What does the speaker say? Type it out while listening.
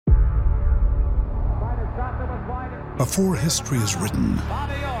Before history is written,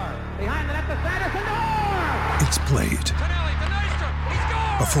 it's played.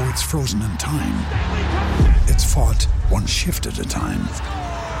 Before it's frozen in time, it's fought one shift at a time.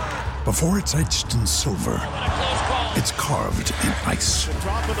 Before it's etched in silver, it's carved in ice.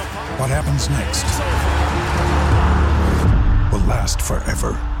 What happens next will last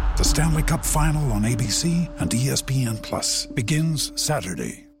forever. The Stanley Cup Final on ABC and ESPN Plus begins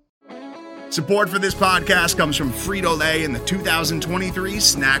Saturday. Support for this podcast comes from Frito-Lay and the 2023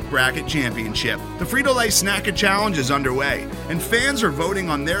 Snack Bracket Championship. The Frito-Lay Snack Challenge is underway, and fans are voting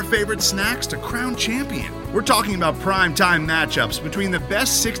on their favorite snacks to crown champion. We're talking about prime-time matchups between the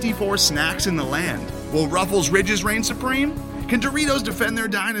best 64 snacks in the land. Will Ruffles Ridges reign supreme? Can Doritos defend their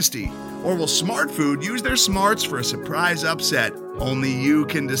dynasty? Or will Smart Food use their smarts for a surprise upset? Only you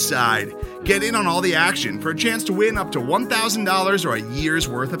can decide. Get in on all the action for a chance to win up to $1,000 or a year's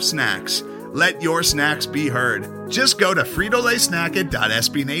worth of snacks. Let your snacks be heard. Just go to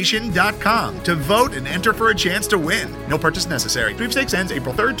fritolaysnacket.sbnation.com to vote and enter for a chance to win. No purchase necessary. Sweepstakes ends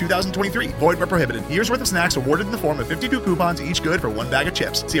April 3rd, 2023. Void where prohibited. Year's worth of snacks awarded in the form of 52 coupons, each good for one bag of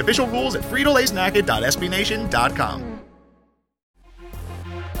chips. See official rules at fritolaysnacket.sbnation.com.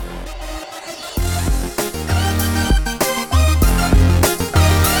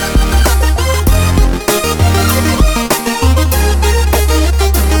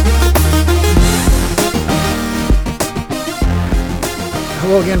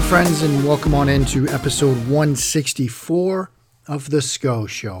 Hello again, friends, and welcome on into episode 164 of the Scho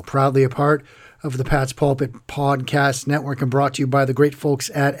Show. Proudly a part of the Pat's Pulpit Podcast Network and brought to you by the great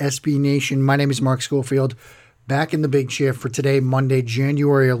folks at SB Nation. My name is Mark Schofield, back in the big chair for today, Monday,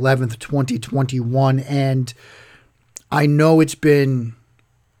 January 11th, 2021. And I know it's been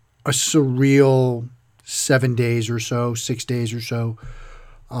a surreal 7 days or so, 6 days or so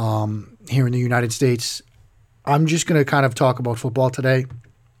here in the United States. I'm just going to kind of talk about football today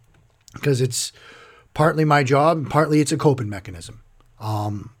because it's partly my job and partly it's a coping mechanism.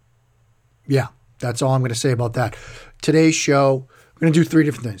 Yeah, that's all I'm going to say about that. Today's show, we're going to do three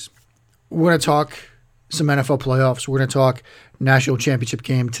different things. We're going to talk some NFL playoffs. We're going to talk national championship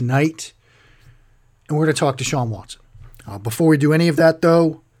game tonight. And we're going to talk to Deshaun Watson. Before we do any of that,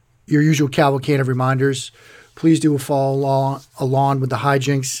 though, your usual cavalcade of reminders. Please do a follow along with the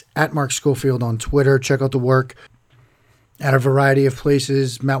hijinks at Mark Schofield on Twitter. Check out the work at a variety of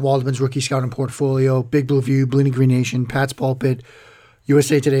places. Matt Waldman's Rookie Scout and Portfolio, Big Blue View, Bleeding Green Nation, Pat's Pulpit,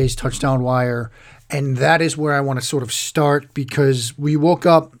 USA Today's Touchdown Wire. And that is where I want to sort of start because we woke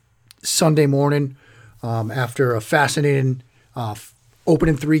up Sunday morning after a fascinating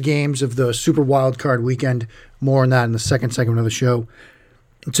opening three games of the Super Wild Card weekend. More on that in the second segment of the show.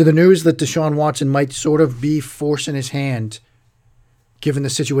 To the news that Deshaun Watson might sort of be forcing his hand, given the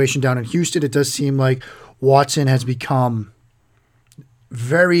situation down in Houston. It does seem like Watson has become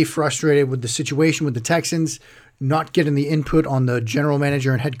very frustrated with the situation with the Texans, not getting the input on the general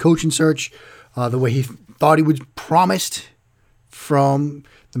manager and head coaching search the way he thought he was promised from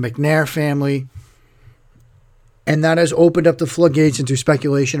the McNair family. And that has opened up the floodgates into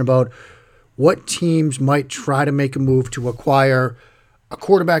speculation about what teams might try to make a move to acquire a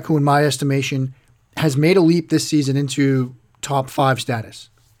quarterback who, in my estimation, has made a leap this season into top 5 status.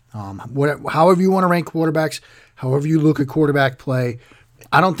 However you want to rank quarterbacks, however you look at quarterback play,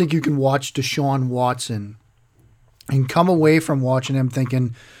 I don't think you can watch Deshaun Watson and come away from watching him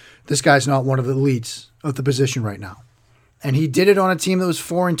thinking this guy's not one of the elites of the position right now. And he did it on a team that was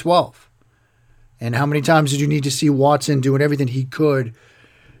 4-12. And how many times did you need to see Watson doing everything he could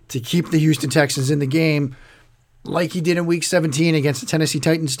to keep the Houston Texans in the game, like he did in Week 17 against the Tennessee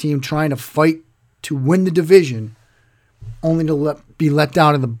Titans team, trying to fight to win the division, only to be let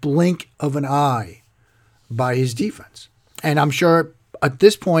down in the blink of an eye by his defense. And I'm sure at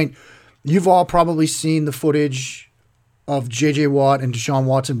this point, you've all probably seen the footage of J.J. Watt and Deshaun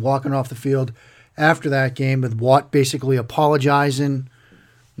Watson walking off the field after that game, with Watt basically apologizing.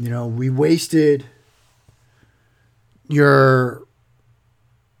 You know, we wasted one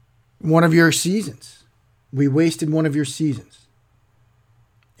of your seasons. We wasted one of your seasons.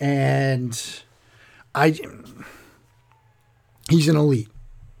 And he's an elite.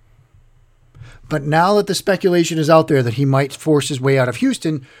 But now that the speculation is out there that he might force his way out of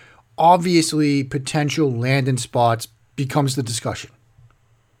Houston, obviously potential landing spots becomes the discussion.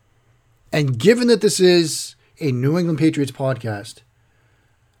 And given that this is a New England Patriots podcast,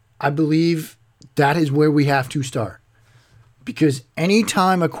 I believe that is where we have to start. Because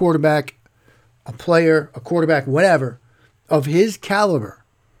anytime a quarterback, a player, a quarterback, whatever, of his caliber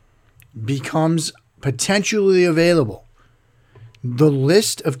becomes potentially available, the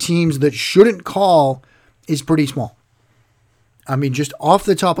list of teams that shouldn't call is pretty small. I mean, just off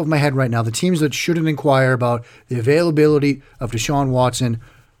the top of my head right now, the teams that shouldn't inquire about the availability of Deshaun Watson,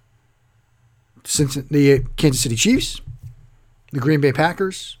 since the Kansas City Chiefs, the Green Bay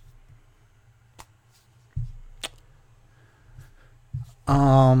Packers,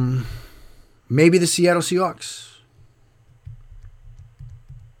 maybe the Seattle Seahawks.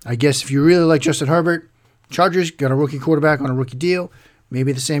 I guess if you really like Justin Herbert, Chargers got a rookie quarterback on a rookie deal.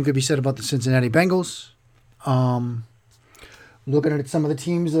 Maybe the same could be said about the Cincinnati Bengals. Looking at some of the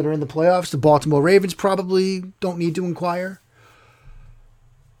teams that are in the playoffs, the Baltimore Ravens probably don't need to inquire.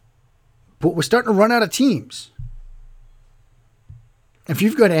 But we're starting to run out of teams. If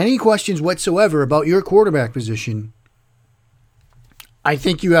you've got any questions whatsoever about your quarterback position, I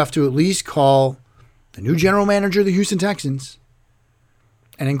think you have to at least call the new general manager of the Houston Texans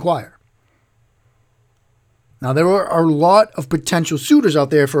and inquire. Now, there are a lot of potential suitors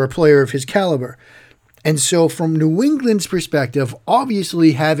out there for a player of his caliber. And so from New England's perspective,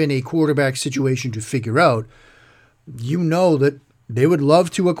 obviously having a quarterback situation to figure out, you know that they would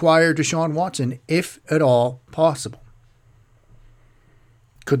love to acquire Deshaun Watson if at all possible.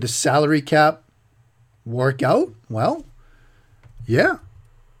 Could the salary cap work out? Well, yeah.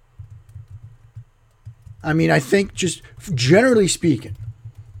 I mean, I think just generally speaking,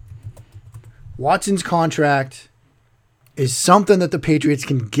 Watson's contract is something that the Patriots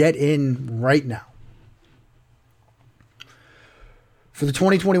can get in right now. For the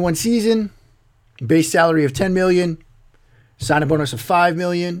 2021 season, base salary of $10 million, sign-on bonus of $5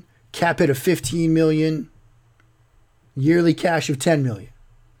 million, cap hit of $15 million, yearly cash of $10 million.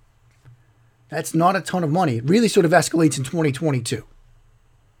 That's not a ton of money. It really sort of escalates in 2022.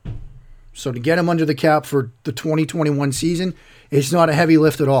 So to get him under the cap for the 2021 season, it's not a heavy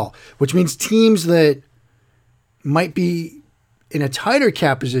lift at all, which means teams that might be in a tighter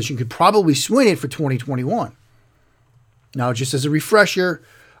cap position could probably swing it for 2021. Now, just as a refresher,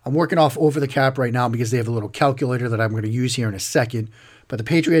 I'm working off over the cap right now because they have a little calculator that I'm going to use here in a second. But the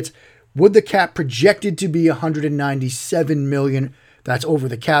Patriots, with the cap projected to be $197 million, that's over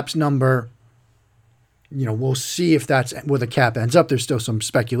the cap's number. You know, we'll see if that's where the cap ends up. There's still some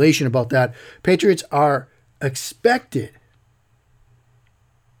speculation about that. Patriots are expected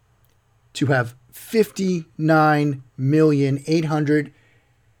to have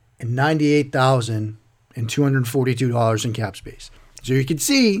 $59,898,242 in cap space. So you can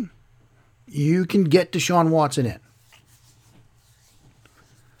see you can get Deshaun Watson in.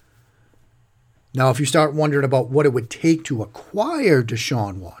 Now, if you start wondering about what it would take to acquire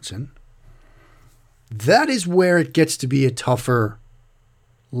Deshaun Watson, that is where it gets to be a tougher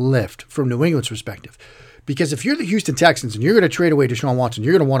lift from New England's perspective. Because if you're the Houston Texans and you're going to trade away Deshaun Watson,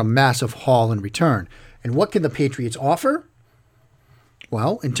 you're going to want a massive haul in return. And what can the Patriots offer?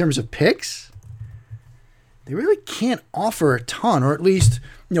 Well, in terms of picks, they really can't offer a ton. Or at least,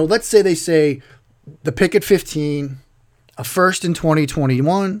 let's say they say the pick at 15, a first in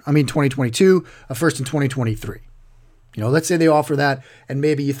 2022, a first in 2023. Let's say they offer that, and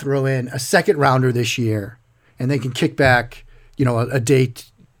maybe you throw in a second rounder this year, and they can kick back, a day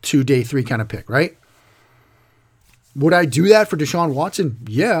 2, day 3 kind of pick, right? Would I do that for Deshaun Watson?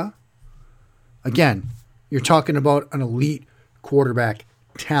 Yeah. Again, you're talking about an elite quarterback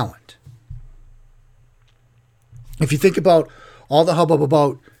talent. If you think about all the hubbub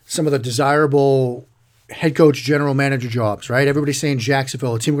about some of the desirable head coach, general manager jobs, right? Everybody's saying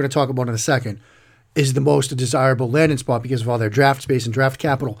Jacksonville, a team we're going to talk about in a second, is the most desirable landing spot because of all their draft space and draft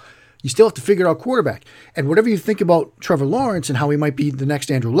capital. You still have to figure out quarterback. And whatever you think about Trevor Lawrence and how he might be the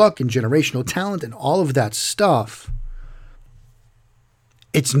next Andrew Luck and generational talent and all of that stuff,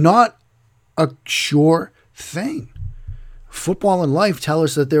 it's not a sure thing. Football and life tell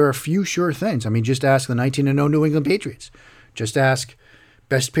us that there are a few sure things. I mean, just ask the 19-0 New England Patriots. Just ask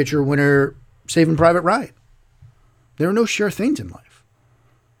best pitcher winner Saving Private Ryan. There are no sure things in life,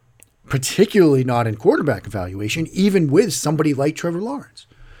 particularly not in quarterback evaluation, even with somebody like Trevor Lawrence.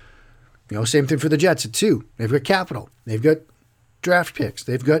 Same thing for the Jets at 2. They've got capital. They've got draft picks.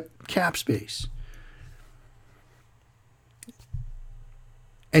 They've got cap space.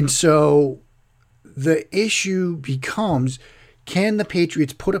 And so the issue becomes, can the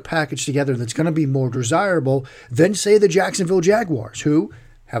Patriots put a package together that's going to be more desirable than, say, the Jacksonville Jaguars, who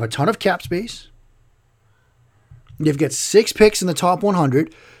have a ton of cap space? They've got 6 picks in the top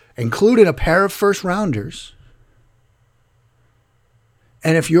 100, including a pair of first rounders.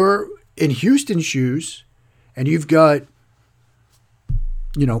 And if you're in Houston's shoes and you've got,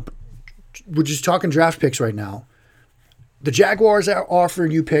 we're just talking draft picks right now. The Jaguars are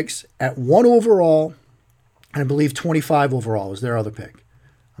offering you picks at 1 overall, and I believe 25 overall is their other pick.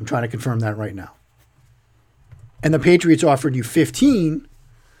 I'm trying to confirm that right now. and the Patriots offered you 15,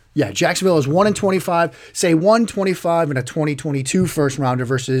 yeah, Jacksonville is 1-25, say 1-25 in a 2022 first rounder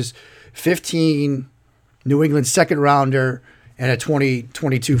versus 15 New England second rounder and a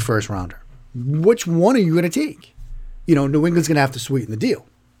 2022 first rounder. Which one are you going to take? New England's going to have to sweeten the deal.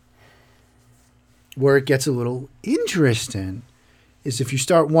 Where it gets a little interesting is if you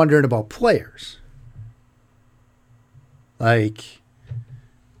start wondering about players. Like,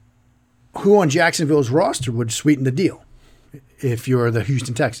 who on Jacksonville's roster would sweeten the deal if you're the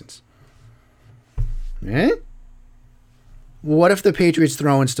Houston Texans? What if the Patriots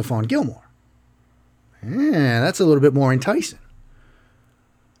throw in Stephon Gilmore? That's a little bit more enticing.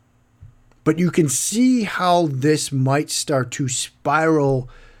 But you can see how this might start to spiral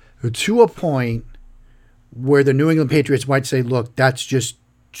to a point where the New England Patriots might say, look, that's just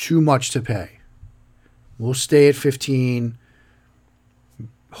too much to pay. We'll stay at 15.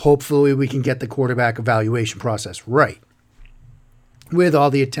 Hopefully we can get the quarterback evaluation process right. With all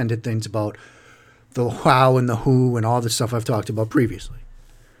the attendant things about the how and the who and all the stuff I've talked about previously.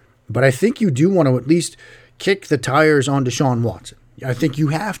 But I think you do want to at least kick the tires on Deshaun Watson. I think you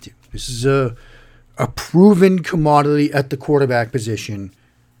have to. This is a proven commodity at the quarterback position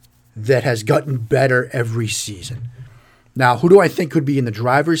that has gotten better every season. Now, who do I think could be in the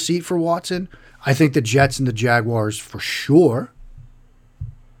driver's seat for Watson? I think the Jets and the Jaguars for sure.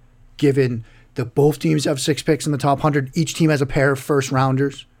 Given that both teams have 6 picks in the top 100, each team has a pair of first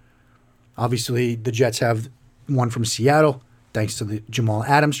rounders. Obviously, the Jets have one from Seattle, thanks to the Jamal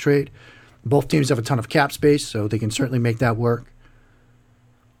Adams trade. Both teams have a ton of cap space, so they can certainly make that work.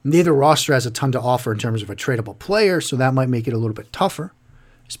 Neither roster has a ton to offer in terms of a tradable player, so that might make it a little bit tougher,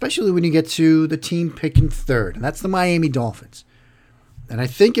 especially when you get to the team picking third, and that's the Miami Dolphins. And I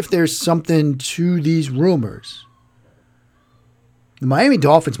think if there's something to these rumors, the Miami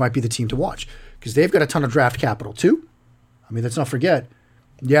Dolphins might be the team to watch because they've got a ton of draft capital too. I mean, let's not forget,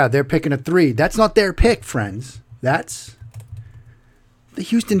 yeah, they're picking at 3. That's not their pick, friends. That's the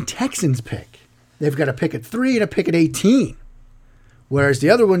Houston Texans pick. They've got a pick at 3 and a pick at 18. Whereas the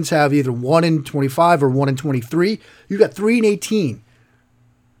other ones have either 1-25 or 1-23. You got 3 and 18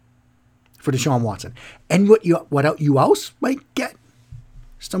 for Deshaun Watson. And what you else might get,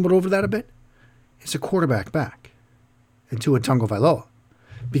 stumbled over that a bit, is a quarterback back in Tua Tagovailoa.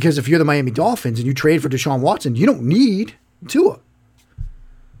 Because if you're the Miami Dolphins and you trade for Deshaun Watson, you don't need Tua.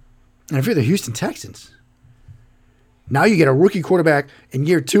 And if you're the Houston Texans, now you get a rookie quarterback in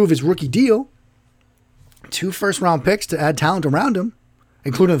year 2 of his rookie deal, 2 first-round picks to add talent around him,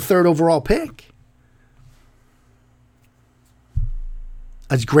 including the 3rd overall pick.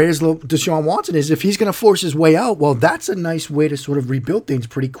 As great as Deshaun Watson is, if he's going to force his way out, well, that's a nice way to sort of rebuild things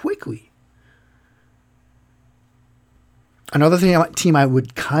pretty quickly. Another team I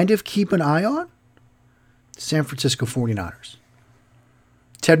would kind of keep an eye on, San Francisco 49ers.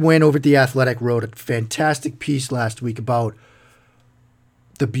 Ted Wynn over at The Athletic wrote a fantastic piece last week about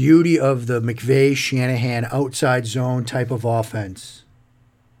the beauty of the McVay-Shanahan outside zone type of offense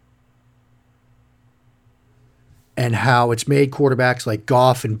and how it's made quarterbacks like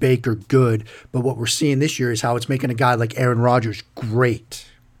Goff and Baker good, but what we're seeing this year is how it's making a guy like Aaron Rodgers great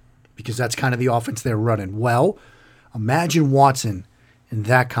because that's kind of the offense they're running. Well, imagine Watson in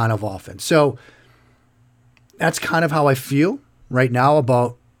that kind of offense. So that's kind of how I feel right now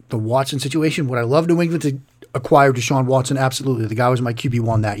about the Watson situation. Would I love New England to acquire Deshaun Watson? Absolutely. The guy was my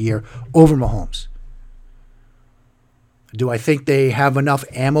QB1 that year over Mahomes. Do I think they have enough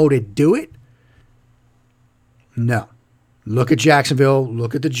ammo to do it? No. Look at Jacksonville.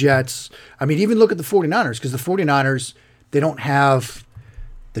 Look at the Jets. I mean, even look at the 49ers because the 49ers, they don't have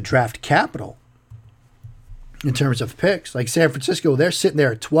the draft capital in terms of picks. Like San Francisco, they're sitting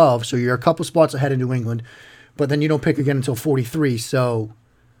there at 12, so you're a couple spots ahead of New England, but then you don't pick again until 43, so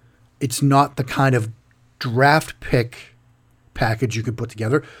it's not the kind of draft pick package you could put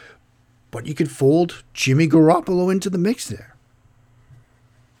together, but you could fold Jimmy Garoppolo into the mix there.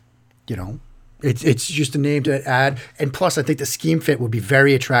 You know, it's just a name to add, and plus I think the scheme fit would be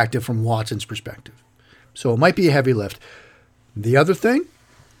very attractive from Watson's perspective. So it might be a heavy lift. The other thing,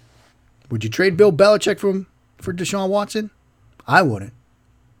 would you trade Bill Belichick for Deshaun Watson? I wouldn't.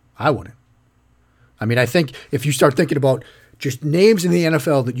 I mean, I think if you start thinking about just names in the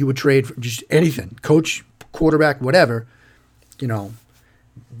NFL that you would trade for just anything, coach, quarterback, whatever, you know,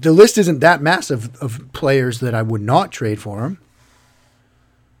 the list isn't that massive of players that I would not trade for him.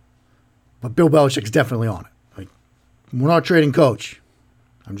 But Bill Belichick's definitely on it. Like, we're not trading coach.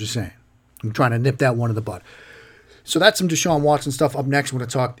 I'm just saying. I'm trying to nip that one in the bud. So that's some Deshaun Watson stuff. Up next, we're going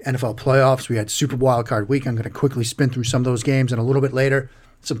to talk NFL playoffs. We had Super Wild Card Week. I'm going to quickly spin through some of those games, and a little bit later,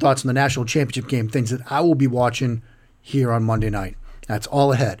 some thoughts on the national championship game, things that I will be watching here on Monday night. That's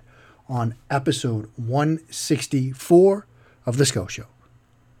all ahead on episode 164 of The Scho Show.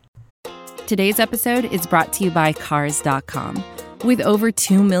 Today's episode is brought to you by Cars.com. With over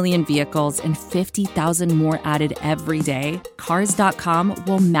 2 million vehicles and 50,000 more added every day, Cars.com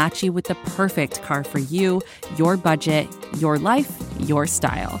will match you with the perfect car for you, your budget, your life, your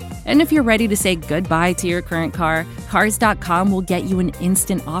style. And if you're ready to say goodbye to your current car, Cars.com will get you an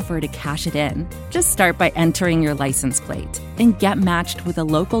instant offer to cash it in. Just start by entering your license plate and get matched with a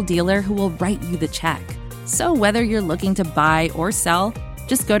local dealer who will write you the check. So whether you're looking to buy or sell,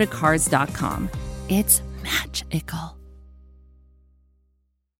 just go to Cars.com. It's magical.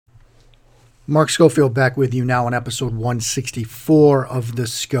 Mark Schofield back with you now on episode 164 of The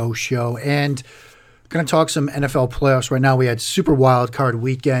Scho Show. And going to talk some NFL playoffs right now. We had Super Wild Card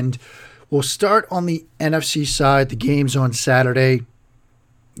Weekend. We'll start on the NFC side, the games on Saturday.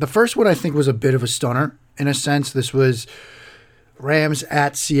 The first one I think was a bit of a stunner in a sense. This was Rams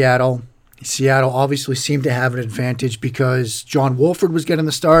at Seattle. Seattle obviously seemed to have an advantage because John Wolford was getting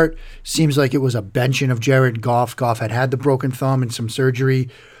the start. Seems like it was a benching of Jared Goff. Goff had the broken thumb and some surgery.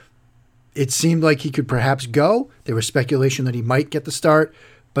 It seemed like he could perhaps go. There was speculation that he might get the start,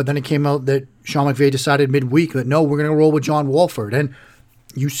 but then it came out that Sean McVay decided midweek that no, we're going to roll with John Wolford. And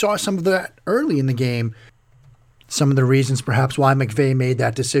you saw some of that early in the game. Some of the reasons perhaps why McVay made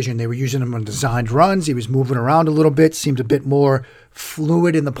that decision. They were using him on designed runs. He was moving around a little bit, seemed a bit more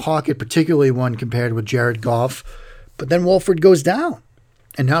fluid in the pocket, particularly when compared with Jared Goff. But then Wolford goes down.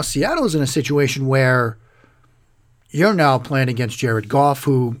 And now Seattle is in a situation where you're now playing against Jared Goff,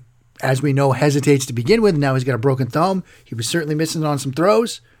 who, as we know, hesitates to begin with. Now he's got a broken thumb. He was certainly missing on some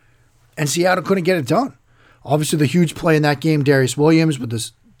throws. And Seattle couldn't get it done. Obviously, the huge play in that game, Darius Williams with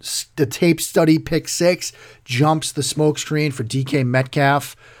the tape study pick six, jumps the smoke screen for DK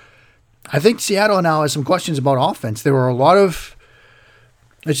Metcalf. I think Seattle now has some questions about offense. There were a lot of,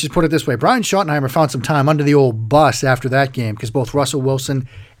 let's just put it this way, Brian Schottenheimer found some time under the old bus after that game because both Russell Wilson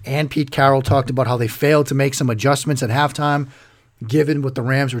and Pete Carroll talked about how they failed to make some adjustments at halftime, given what the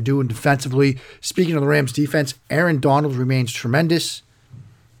Rams were doing defensively. Speaking of the Rams defense, Aaron Donald remains tremendous.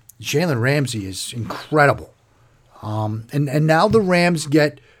 Jalen Ramsey is incredible. And now the Rams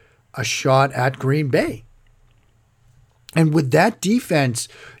get a shot at Green Bay. And with that defense,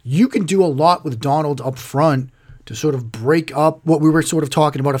 you can do a lot with Donald up front to sort of break up what we were sort of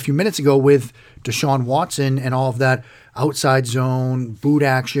talking about a few minutes ago with Deshaun Watson and all of that outside zone, boot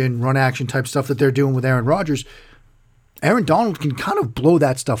action, run action type stuff that they're doing with Aaron Rodgers. Aaron Donald can kind of blow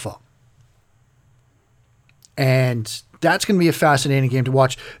that stuff up. And that's going to be a fascinating game to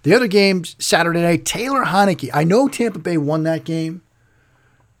watch. The other games, Saturday night, Taylor Heinicke. I know Tampa Bay won that game.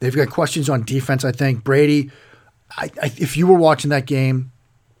 They've got questions on defense, I think. Brady, if you were watching that game,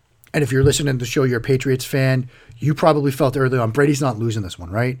 and if you're listening to the show, you're a Patriots fan, you probably felt early on, Brady's not losing this one,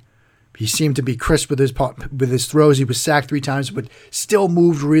 right? He seemed to be crisp with his throws. He was sacked 3 times, but still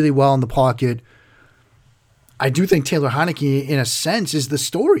moved really well in the pocket. I do think Taylor Heinicke, in a sense, is the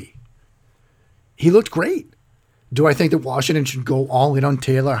story. He looked great. Do I think that Washington should go all in on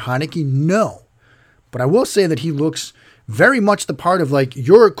Taylor Heinicke? No. But I will say that he looks very much the part of, like,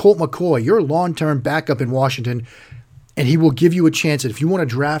 you're Colt McCoy, you're a long-term backup in Washington, and he will give you a chance that if you want to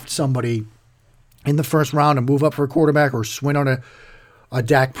draft somebody in the first round and move up for a quarterback or swing on a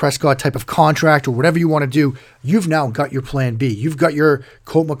Dak Prescott type of contract or whatever you want to do, you've now got your plan B. You've got your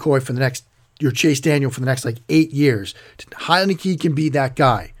Colt McCoy for the next, your Chase Daniel for the next, 8 years. Heinicke can be that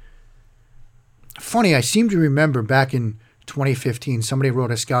guy. Funny, I seem to remember back in 2015, somebody wrote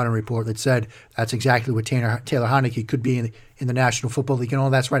a scouting report that said that's exactly what Taylor Heinicke could be in the National Football League. And oh,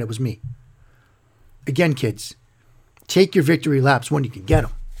 that's right, it was me. Again, kids, take your victory laps when you can get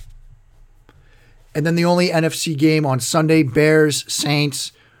them. And then the only NFC game on Sunday, Bears,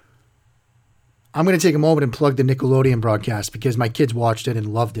 Saints. I'm going to take a moment and plug the Nickelodeon broadcast because my kids watched it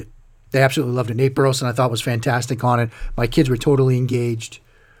and loved it. They absolutely loved it. Nate Burleson, I thought, was fantastic on it. My kids were totally engaged.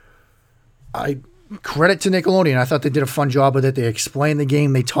 I credit to Nickelodeon. I thought they did a fun job with it. They explained the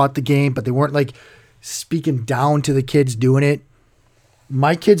game. They taught the game, but they weren't speaking down to the kids doing it.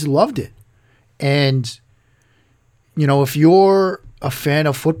 My kids loved it. And, if you're a fan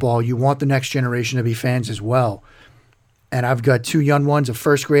of football, you want the next generation to be fans as well. And I've got 2 young ones, a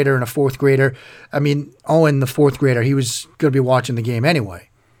first grader and a fourth grader. I mean, Owen, the fourth grader, he was going to be watching the game anyway.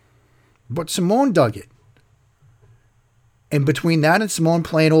 But Simone dug it. And between that and Simone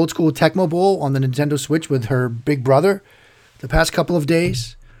playing old school Tecmo Bowl on the Nintendo Switch with her big brother the past couple of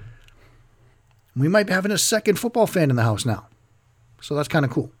days, we might be having a second football fan in the house now. So that's kind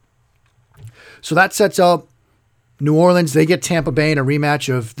of cool. So that sets up, New Orleans, they get Tampa Bay in a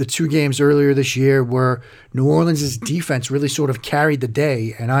rematch of the 2 games earlier this year where New Orleans' defense really sort of carried the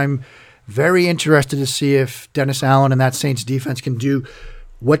day. And I'm very interested to see if Dennis Allen and that Saints defense can do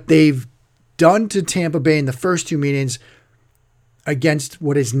what they've done to Tampa Bay in the first 2 meetings against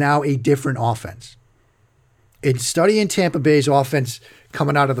what is now a different offense. In studying Tampa Bay's offense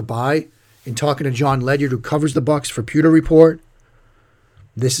coming out of the bye and talking to John Ledyard, who covers the Bucs for Pewter Report,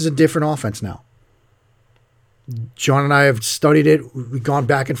 this is a different offense now. John and I have studied it. We've gone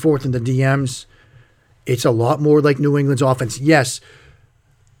back and forth in the DMs. It's a lot more like New England's offense. Yes,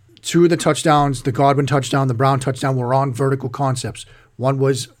 2 of the touchdowns, the Godwin touchdown, the Brown touchdown, were on vertical concepts. One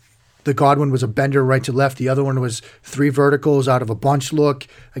was, the Godwin was a bender right to left. The other one was 3 verticals out of a bunch look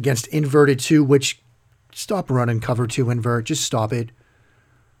against inverted 2, which, stop running cover 2 invert. Just stop it.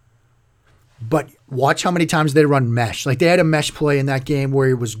 But watch how many times they run mesh. Like, they had a mesh play in that game where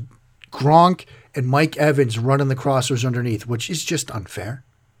it was Gronk and Mike Evans running the crossers underneath, which is just unfair.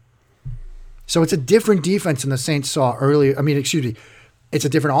 So it's a different defense than the Saints saw earlier. It's a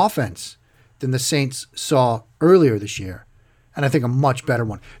different offense than the Saints saw earlier this year. And I think a much better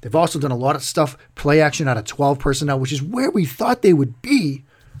one. They've also done a lot of stuff, play action out of 12 personnel, which is where we thought they would be.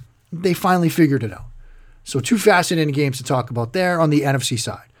 They finally figured it out. So 2 fascinating games to talk about there on the NFC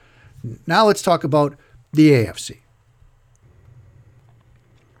side. Now let's talk about the AFC.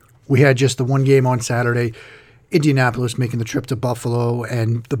 We had just the 1 game on Saturday, Indianapolis making the trip to Buffalo,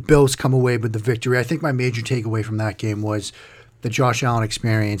 and the Bills come away with the victory. I think my major takeaway from that game was the Josh Allen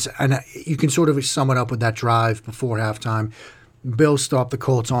experience. And you can sort of sum it up with that drive before halftime. Bills stop the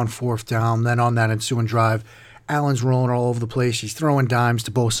Colts on 4th down. Then on that ensuing drive, Allen's rolling all over the place. He's throwing dimes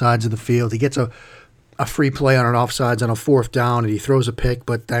to both sides of the field. He gets a free play on an offsides on a 4th down, and he throws a pick,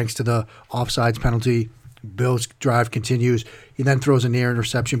 but thanks to the offsides penalty, Bills' drive continues. He then throws a near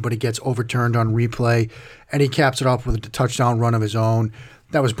interception, but he gets overturned on replay, and he caps it off with a touchdown run of his own.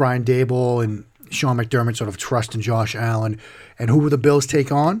 That was Brian Daboll and Sean McDermott sort of trusting Josh Allen. And who will the Bills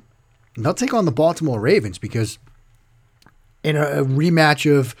take on? They'll take on the Baltimore Ravens, because in a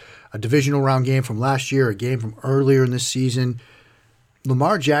rematch of a divisional round game from last year, a game from earlier in this season,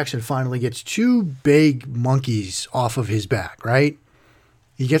 Lamar Jackson finally gets 2 big monkeys off of his back, right?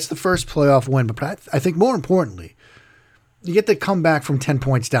 He gets the first playoff win, but I think more importantly, you get the comeback from 10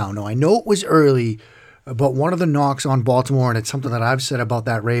 points down. Now, I know it was early, but one of the knocks on Baltimore, and it's something that I've said about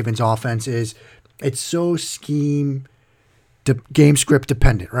that Ravens offense, is it's so game script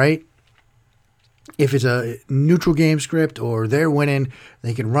dependent, right? If it's a neutral game script or they're winning,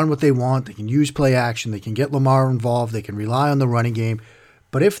 they can run what they want. They can use play action. They can get Lamar involved. They can rely on the running game.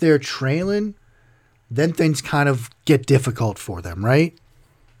 But if they're trailing, then things kind of get difficult for them, right?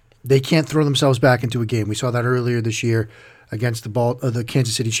 They can't throw themselves back into a game. We saw that earlier this year against the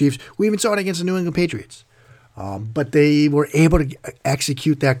Kansas City Chiefs. We even saw it against the New England Patriots. But they were able to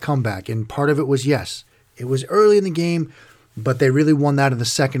execute that comeback. And part of it was, yes, it was early in the game, but they really won that in the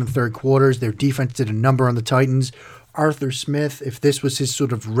second and third quarters. Their defense did a number on the Titans. Arthur Smith, if this was his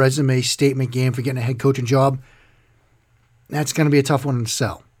sort of resume statement game for getting a head coaching job, that's going to be a tough one to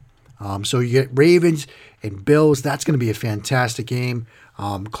sell. So you get Ravens and Bills. That's going to be a fantastic game.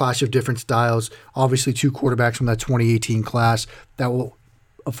 Clash of different styles. Obviously, 2 quarterbacks from that 2018 class. That will,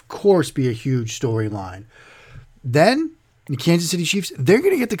 of course, be a huge storyline. Then, the Kansas City Chiefs, they're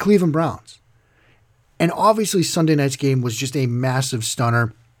going to get the Cleveland Browns. And obviously, Sunday night's game was just a massive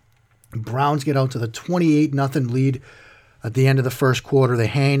stunner. Browns get out to the 28-0 lead at the end of the first quarter. They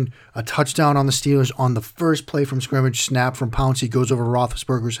hang a touchdown on the Steelers on the first play from scrimmage. Snap from Pouncey goes over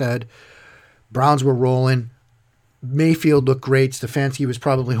Roethlisberger's head. Browns were rolling. Mayfield looked great. Stefanski was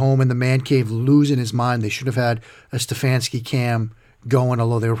probably home in the man cave losing his mind. They should have had a Stefanski cam going,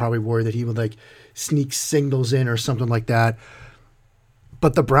 although they were probably worried that he would sneak signals in or something like that.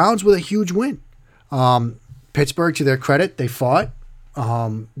 But the Browns with a huge win. Pittsburgh, to their credit, they fought.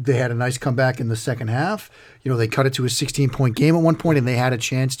 They had a nice comeback in the second half. They cut it to a 16-point game at one point, and they had a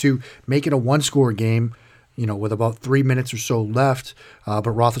chance to make it a 1-score game, with about 3 minutes or so left. But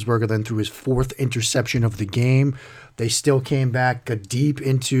Roethlisberger then threw his 4th interception of the game. They still came back, got deep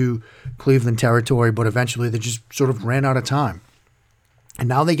into Cleveland territory, but eventually they just sort of ran out of time. And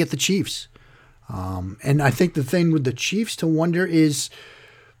now they get the Chiefs. And I think the thing with the Chiefs to wonder is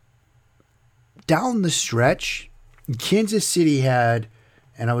down the stretch, Kansas City had,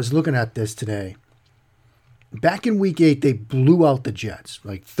 and I was looking at this today, back in week 8, they blew out the Jets,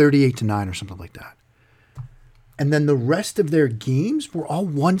 38-9 or something like that. And then the rest of their games were all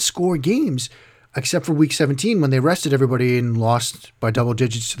 1-score games, except for week 17 when they rested everybody and lost by double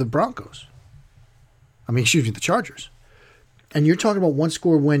digits to the Broncos. The Chargers. And you're talking about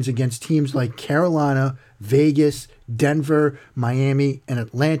 1-score wins against teams like Carolina, Vegas, Denver, Miami, and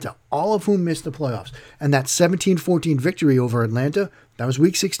Atlanta, all of whom missed the playoffs. And that 17-14 victory over Atlanta, that was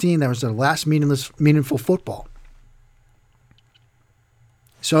Week 16. That was their last meaningful football.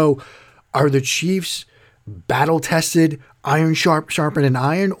 So are the Chiefs battle-tested, iron sharpened in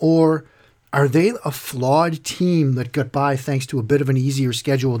iron, or are they a flawed team that got by thanks to a bit of an easier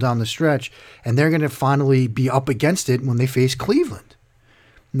schedule down the stretch, and they're going to finally be up against it when they face Cleveland?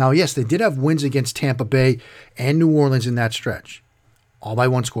 Now, yes, they did have wins against Tampa Bay and New Orleans in that stretch, all by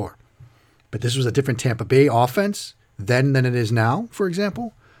one score. But this was a different Tampa Bay offense then than it is now, for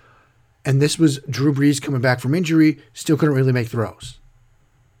example. And this was Drew Brees coming back from injury, still couldn't really make throws.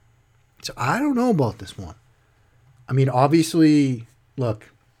 So I don't know about this one. I mean, obviously, look,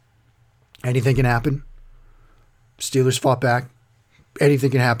 anything can happen. Steelers fought back.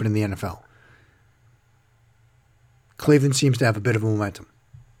 Anything can happen in the NFL. Cleveland seems to have a bit of momentum.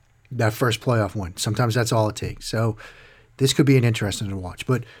 That first playoff win. Sometimes that's all it takes. So this could be an interesting to watch.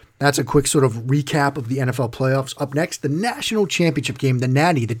 But that's a quick sort of recap of the NFL playoffs. Up next, the national championship game, the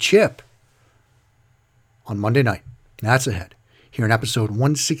Natty, the chip, on Monday night. That's ahead. Here in episode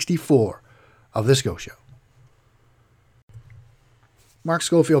 164 of The Scho Show. Mark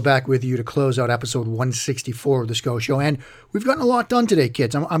Schofield back with you to close out episode 164 of The Scho Show. And we've gotten a lot done today,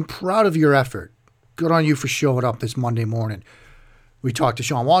 kids. I'm proud of your effort. Good on you for showing up this Monday morning. We talked to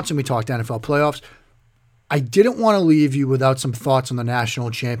Sean Watson. We talked NFL playoffs. I didn't want to leave you without some thoughts on the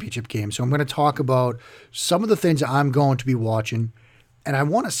national championship game. So I'm going to talk about some of the things I'm going to be watching. And I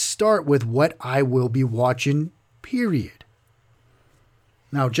want to start with what I will be watching, period.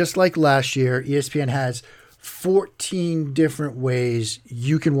 Now, just like last year, ESPN has 14 different ways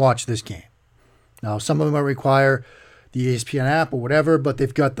you can watch this game. Now, some of them might require the ESPN app or whatever, but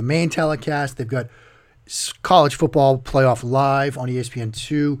they've got the main telecast. They've got college football playoff live on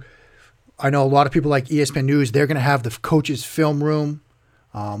ESPN2. I know a lot of people like ESPN News. They're going to have the coaches' film room,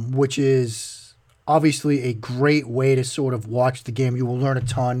 which is obviously a great way to sort of watch the game. You will learn a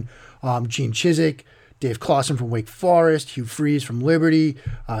ton. Gene Chizik, Dave Clawson from Wake Forest, Hugh Freeze from Liberty,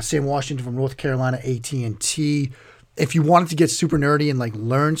 Sam Washington from North Carolina AT&T. If you wanted to get super nerdy and like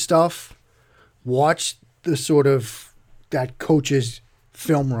learn stuff, watch the sort of that coach's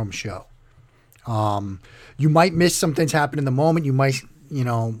film room show. You might miss some things happen in the moment. You might,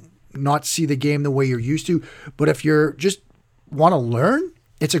 not see the game the way you're used to. But if you're just want to learn,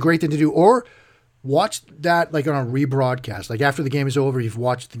 it's a great thing to do. Or watch that like on a rebroadcast. Like after the game is over, you've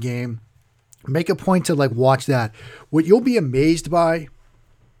watched the game. Make a point to like watch that. What you'll be amazed by,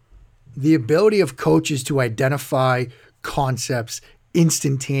 the ability of coaches to identify concepts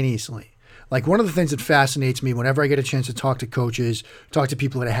instantaneously. Like one of the things that fascinates me whenever I get a chance to talk to coaches, talk to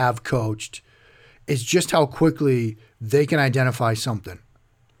people that have coached, is just how quickly they can identify something.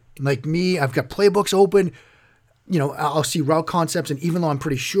 Like me, I've got playbooks open. I'll see route concepts, and even though I'm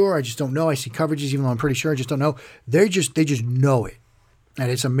pretty sure, I just don't know. I see coverages, even though I'm pretty sure, I just don't know. They just know it.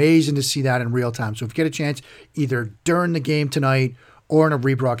 And it's amazing to see that in real time. So if you get a chance, either during the game tonight or in a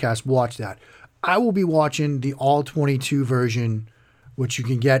rebroadcast, watch that. I will be watching the All-22 version, which you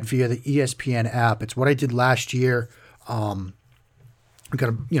can get via the ESPN app. It's what I did last year. You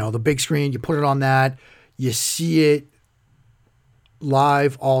got the big screen. You put it on that. You see it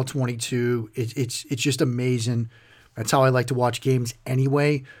live, All-22. It's just amazing. That's how I like to watch games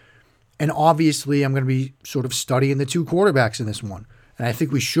anyway. And obviously, I'm going to be sort of studying the two quarterbacks in this one. And I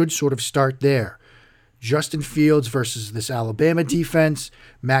think we should sort of start there. Justin Fields versus this Alabama defense.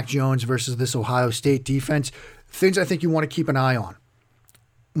 Mac Jones versus this Ohio State defense. Things I think you want to keep an eye on.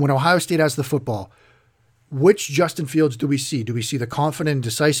 When Ohio State has the football, which Justin Fields do we see? Do we see the confident and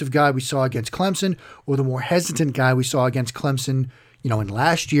decisive guy we saw against Clemson, or the more hesitant guy we saw against Clemson, in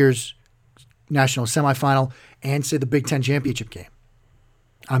last year's national semifinal and, say, the Big Ten championship game?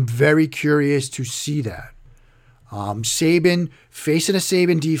 I'm very curious to see that. Saban, facing a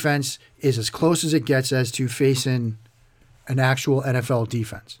Saban defense is as close as it gets as to facing an actual NFL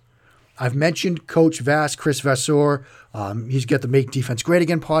defense. I've mentioned Coach Vass, Chris Vasseur. He's got the Make Defense Great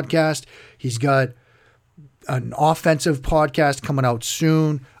Again podcast. He's got an offensive podcast coming out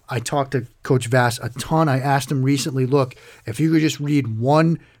soon. I talked to Coach Vass a ton. I asked him recently, look, if you could just read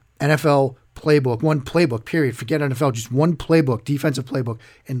one NFL playbook, one playbook, period, forget NFL, just one playbook, defensive playbook,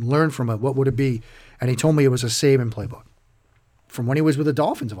 and learn from it, what would it be? And he told me it was a Saban playbook from when he was with the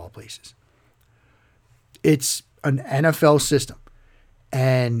Dolphins, of all places. It's an NFL system.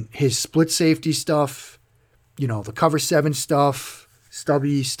 And his split safety stuff, the cover 7 stuff,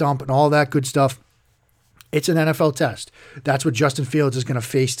 stubby, stump, and all that good stuff, it's an NFL test. That's what Justin Fields is going to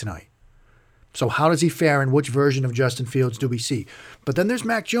face tonight. So how does he fare and which version of Justin Fields do we see? But then there's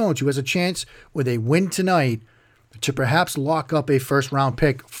Mac Jones, who has a chance with a win tonight to perhaps lock up a first-round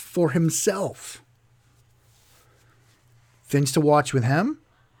pick for himself. Things to watch with him.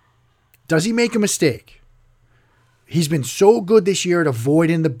 Does he make a mistake? He's been so good this year at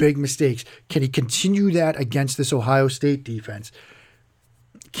avoiding the big mistakes. Can he continue that against this Ohio State defense?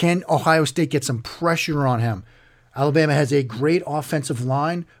 Can Ohio State get some pressure on him? Alabama has a great offensive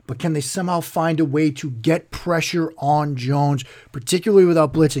line, but can they somehow find a way to get pressure on Jones, particularly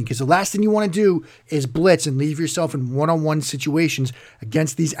without blitzing? Because the last thing you want to do is blitz and leave yourself in one-on-one situations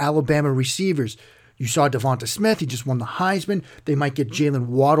against these Alabama receivers. You saw Devonta Smith. He just won the Heisman. They might get Jalen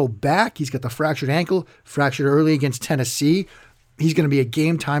Waddle back. He's got the fractured ankle, fractured early against Tennessee. He's going to be a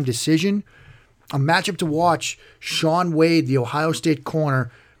game-time decision. A matchup to watch, Shaun Wade, the Ohio State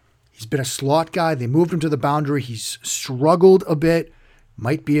corner. He's been a slot guy. They moved him to the boundary. He's struggled a bit.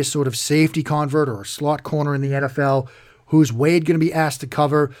 Might be a sort of safety convert or a slot corner in the NFL. Who's Wade going to be asked to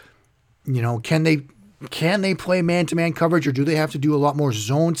cover? You know, can they play man-to-man coverage, or do they have to do a lot more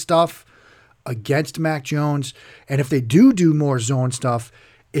zone stuff against Mac Jones? And if they do more zone stuff,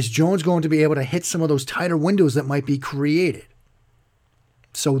 is Jones going to be able to hit some of those tighter windows that might be created?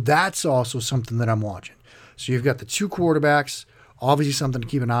 So that's also something that I'm watching. So you've got the two quarterbacks. Obviously something to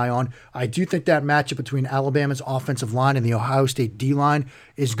keep an eye on. I do think that matchup between Alabama's offensive line and the Ohio State D-line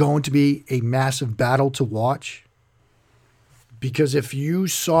is going to be a massive battle to watch. Because if you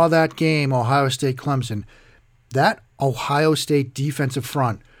saw that game, Ohio State-Clemson, that Ohio State defensive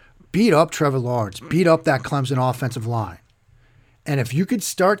front beat up Trevor Lawrence, beat up that Clemson offensive line. And if you could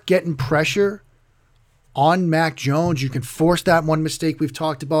start getting pressure on Mac Jones, you can force that one mistake we've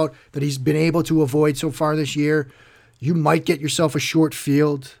talked about that he's been able to avoid so far this year. You might get yourself a short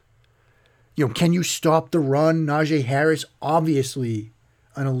field. You know, can you stop the run? Najee Harris, obviously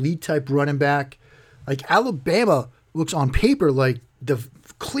an elite type running back. Like, Alabama looks on paper like the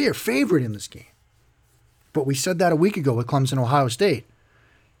clear favorite in this game. But we said that a week ago with Clemson, Ohio State.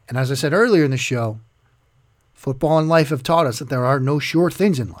 And as I said earlier in the show, football and life have taught us that there are no sure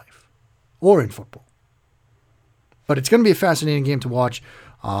things in life or in football. But it's going to be a fascinating game to watch.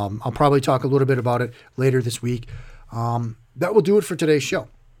 I'll probably talk a little bit about it later this week. That will do it for today's show.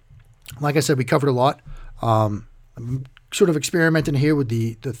 Like I said, we covered a lot. I'm sort of experimenting here with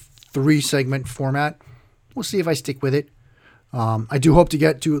the 3-segment format. We'll see if I stick with it. I do hope to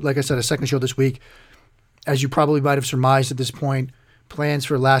get to, like I said, a second show this week. As you probably might have surmised at this point, plans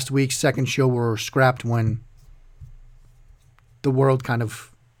for last week's second show were scrapped when the world kind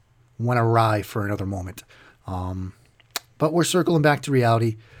of went awry for another moment. But we're circling back to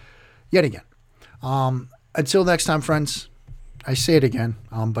reality yet again. Until next time, friends, I say it again,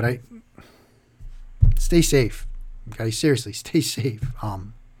 but I stay safe. Okay, seriously, stay safe.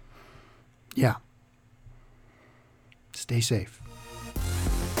 Yeah. Stay safe.